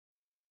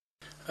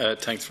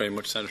Thanks very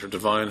much, Senator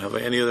Devine. Have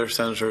any other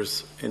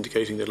senators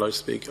indicating they'd like to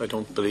speak? I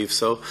don't believe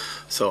so.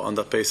 So on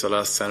that basis, I'll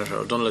ask Senator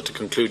O'Donnell to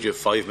conclude. You have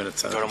 5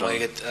 minutes, Senator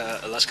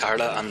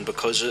O'Donnell. And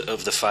because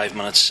of the 5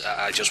 minutes,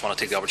 I just want to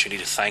take the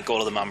opportunity to thank all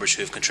of the members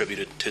who have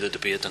contributed to the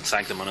debate and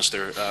thank the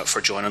Minister for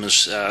joining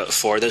us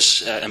for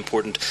this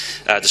important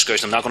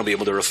discussion. I'm not going to be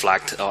able to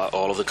reflect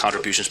all of the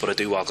contributions, but I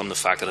do welcome the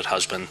fact that it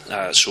has been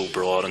so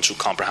broad and so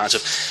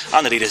comprehensive,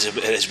 and indeed it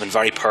has been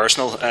very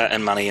personal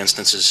in many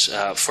instances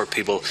for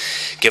people,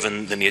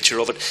 given the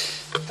nature of it.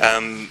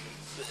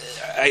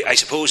 I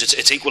suppose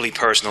it's equally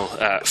personal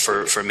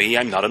for me.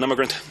 I'm not an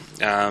immigrant.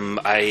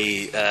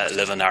 I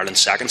live in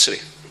Ireland's second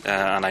city.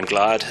 And I'm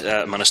glad,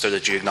 Minister,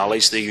 that you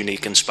acknowledge the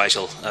unique and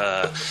special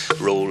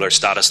role or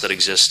status that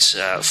exists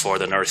for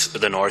the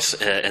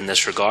North in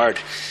this regard.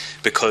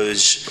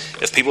 Because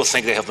if people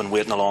think they have been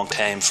waiting a long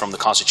time from the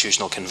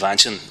Constitutional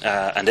Convention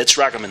and its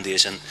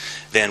recommendation,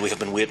 then we have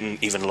been waiting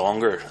even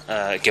longer,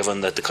 given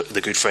that the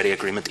Good Friday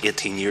Agreement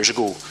 18 years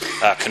ago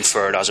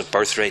conferred as a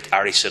birthright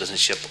Irish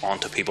citizenship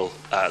onto people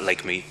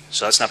like me.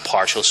 So that's not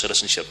partial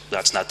citizenship,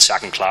 that's not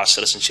second-class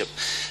citizenship,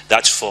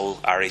 that's full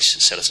Irish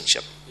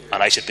citizenship.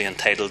 And I should be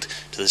entitled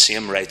to the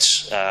same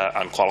rights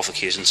and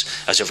qualifications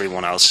as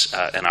everyone else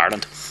in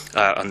Ireland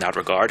in that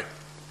regard.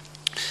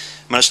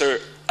 Minister,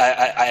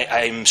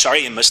 I'm sorry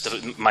you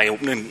missed my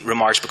opening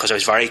remarks because I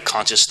was very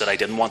conscious that I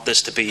didn't want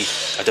this to be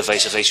a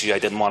divisive issue. I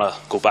didn't want to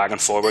go back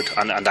and forward,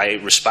 and I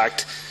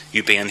respect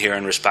you being here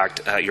and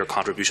respect your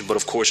contribution. But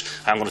of course,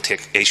 I'm going to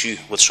take issue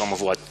with some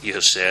of what you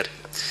have said.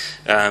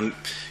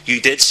 You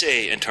did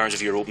say, in terms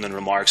of your opening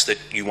remarks, that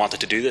you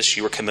wanted to do this.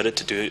 You were committed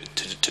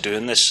to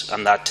doing this,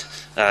 and that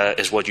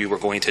is what you were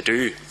going to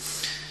do.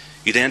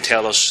 You then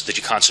tell us that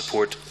you can't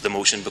support the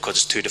motion because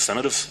it's too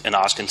definitive in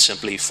asking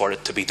simply for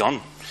it to be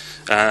done.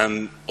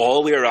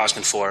 All we are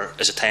asking for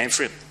is a time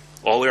frame.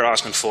 All we are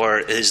asking for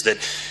is that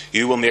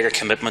you will make a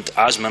commitment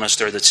as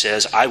Minister that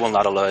says, I will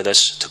not allow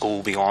this to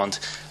go beyond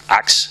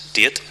X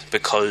date,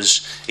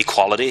 because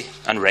equality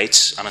and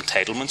rights and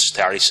entitlements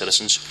to Irish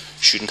citizens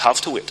shouldn't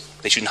have to wait.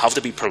 They shouldn't have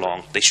to be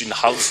prolonged. They shouldn't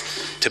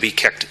have to be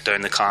kicked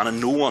down the can.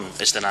 And no one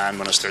is denying,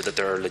 Minister, that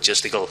there are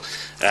logistical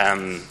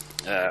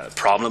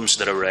problems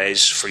that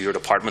arise for your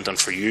department and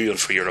for you and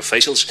for your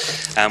officials.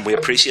 We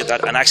appreciate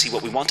that. And actually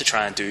what we want to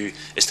try and do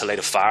is to light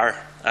a fire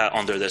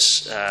under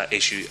this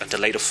issue, and to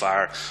light a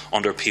fire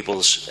under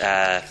people's,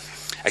 I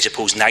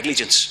suppose,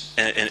 negligence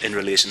in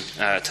relation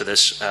to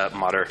this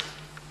matter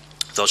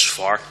thus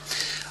far.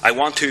 I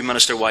want to,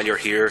 Minister, while you're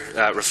here,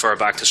 refer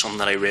back to something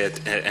that I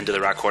read into the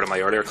record of my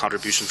earlier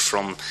contribution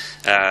from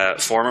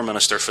former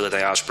Minister for the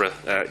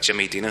Diaspora,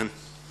 Jimmy Deenan.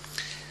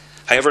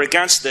 However,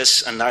 against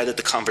this, and now that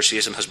the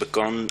conversation has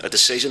begun, a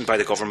decision by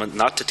the Government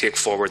not to take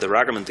forward the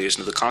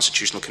recommendation of the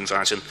Constitutional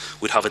Convention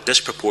would have a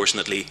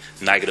disproportionately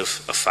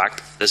negative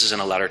effect. This is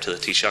in a letter to the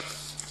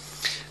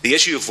Taoiseach. The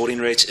issue of voting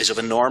rights is of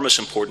enormous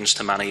importance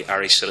to many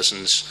Irish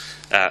citizens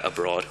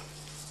abroad.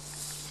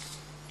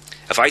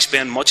 If I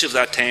spend much of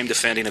that time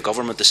defending a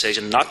government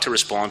decision not to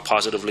respond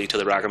positively to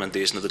the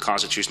recommendation of the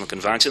Constitutional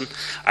Convention,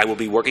 I will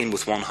be working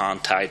with one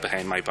hand tied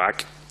behind my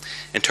back.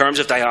 In terms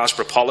of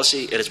diaspora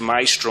policy, it is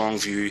my strong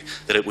view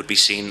that it would be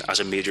seen as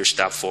a major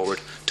step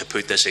forward to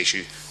put this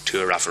issue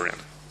to a referendum.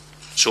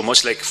 So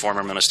much like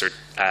former Minister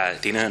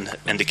Deenan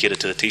indicated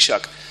to the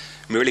Taoiseach,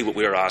 merely what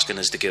we are asking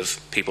is to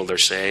give people their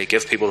say,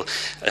 give people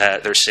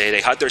their say.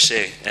 They had their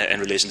say in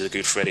relation to the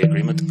Good Friday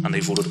Agreement, and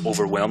they voted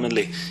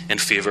overwhelmingly in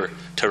favour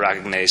to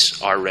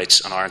recognise our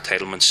rights and our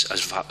entitlements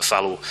as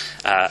fellow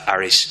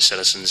Irish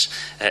citizens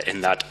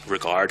in that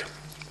regard.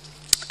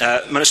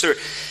 Minister,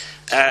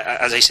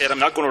 as I said, I'm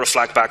not going to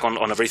reflect back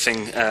on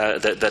everything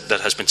that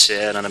has been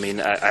said, and I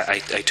mean, I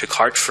took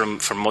heart from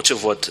much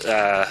of what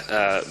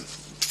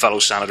fellow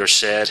senators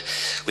said.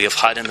 We have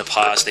had in the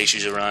past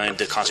issues around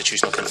the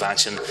Constitutional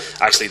Convention.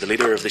 Actually, the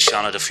leader of the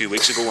Seanad a few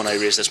weeks ago, when I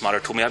raised this matter,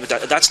 told me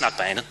that's not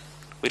binding.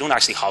 We don't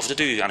actually have to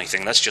do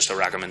anything. That's just a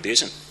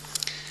recommendation.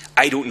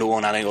 I don't know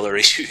on any other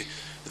issue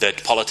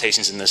that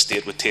politicians in this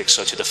state would take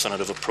such a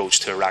definitive approach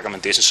to a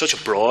recommendation, such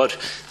a broad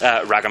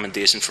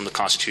recommendation from the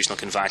Constitutional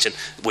Convention,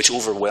 which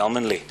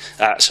overwhelmingly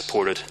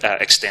supported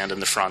extending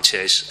the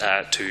franchise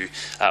to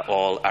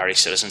all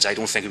Irish citizens. I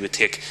don't think we would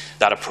take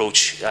that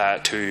approach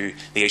to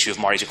the issue of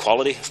marriage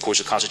equality. Of course,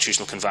 the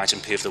Constitutional Convention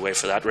paved the way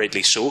for that,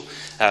 rightly so,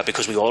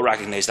 because we all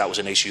recognise that was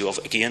an issue of,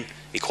 again,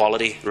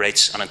 equality,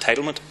 rights and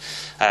entitlement.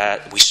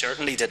 We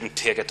certainly didn't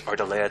take it or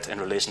delay it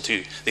in relation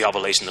to the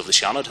abolition of the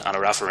Seanad and a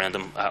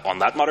referendum on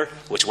that matter,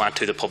 which went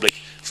to the public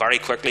very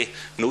quickly.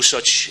 No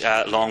such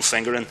long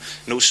fingering,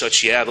 no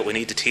such, but we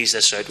need to tease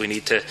this out, we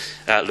need to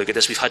look at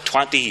this. We've had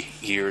 20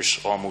 years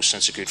almost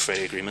since the Good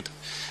Friday Agreement.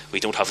 We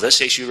don't have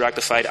this issue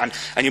rectified.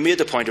 And you made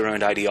the point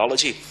around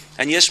ideology.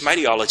 And yes, my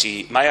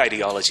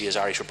ideology is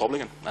Irish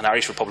Republican. And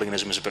Irish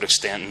Republicanism is about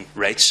extending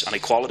rights and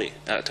equality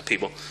to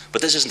people.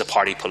 But this isn't a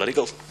party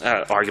political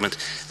argument.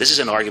 This is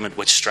an argument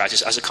which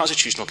stretches, as the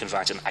Constitutional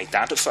Convention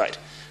identified,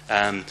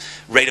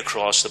 right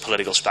across the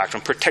political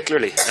spectrum,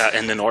 particularly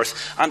in the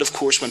North. And of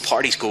course, when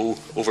parties go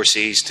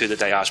overseas to the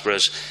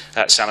diasporas,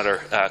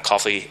 Senator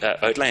Coffey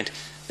outlined,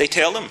 they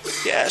tell them,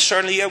 yeah,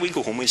 certainly, yeah, we'll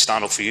go home, we'll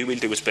stand up for you, we'll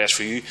do what's best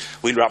for you,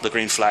 we'll wrap the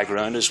green flag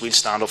around us, we'll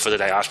stand up for the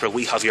diaspora,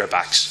 we have your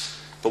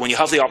backs. But when you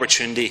have the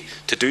opportunity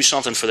to do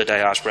something for the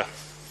diaspora,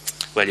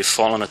 well, you've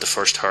fallen at the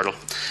first hurdle.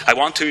 I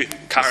want to,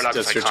 Caroline,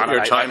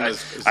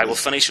 if I will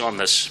finish on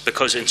this,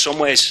 because in some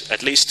ways,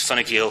 at least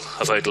Fine Gael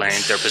have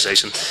outlined their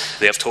position.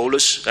 They have told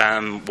us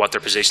what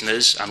their position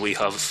is, and we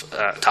have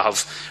to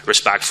have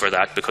respect for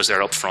that, because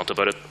they're upfront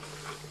about it.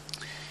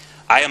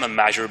 I am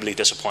immeasurably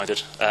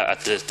disappointed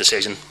at the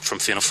decision from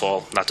Fianna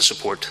Fáil not to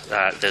support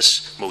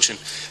this motion,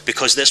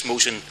 because this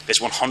motion is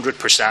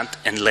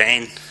 100% in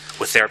line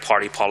with their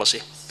party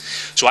policy.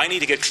 So I need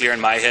to get clear in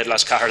my head,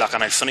 Las Caherlach,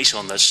 and I'll finish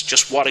on this,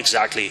 just what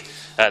exactly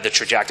the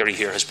trajectory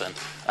here has been.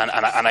 And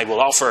I will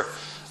offer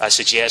a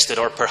suggested,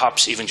 or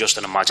perhaps even just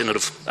an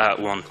imaginative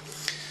one.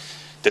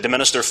 Did the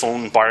Minister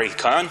phone Barry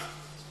Cowan?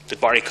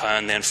 Did Barry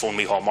Cowan then phone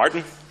Micheál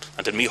Martin?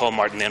 And did Micheál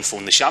Martin then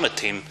phone the Seanad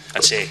team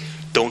and say,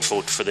 don't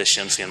vote for this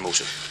Sinn Féin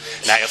motion?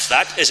 Now, if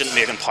that isn't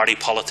making party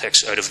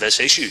politics out of this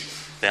issue,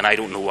 then I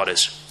don't know what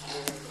is.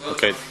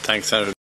 Okay, thanks, Senator.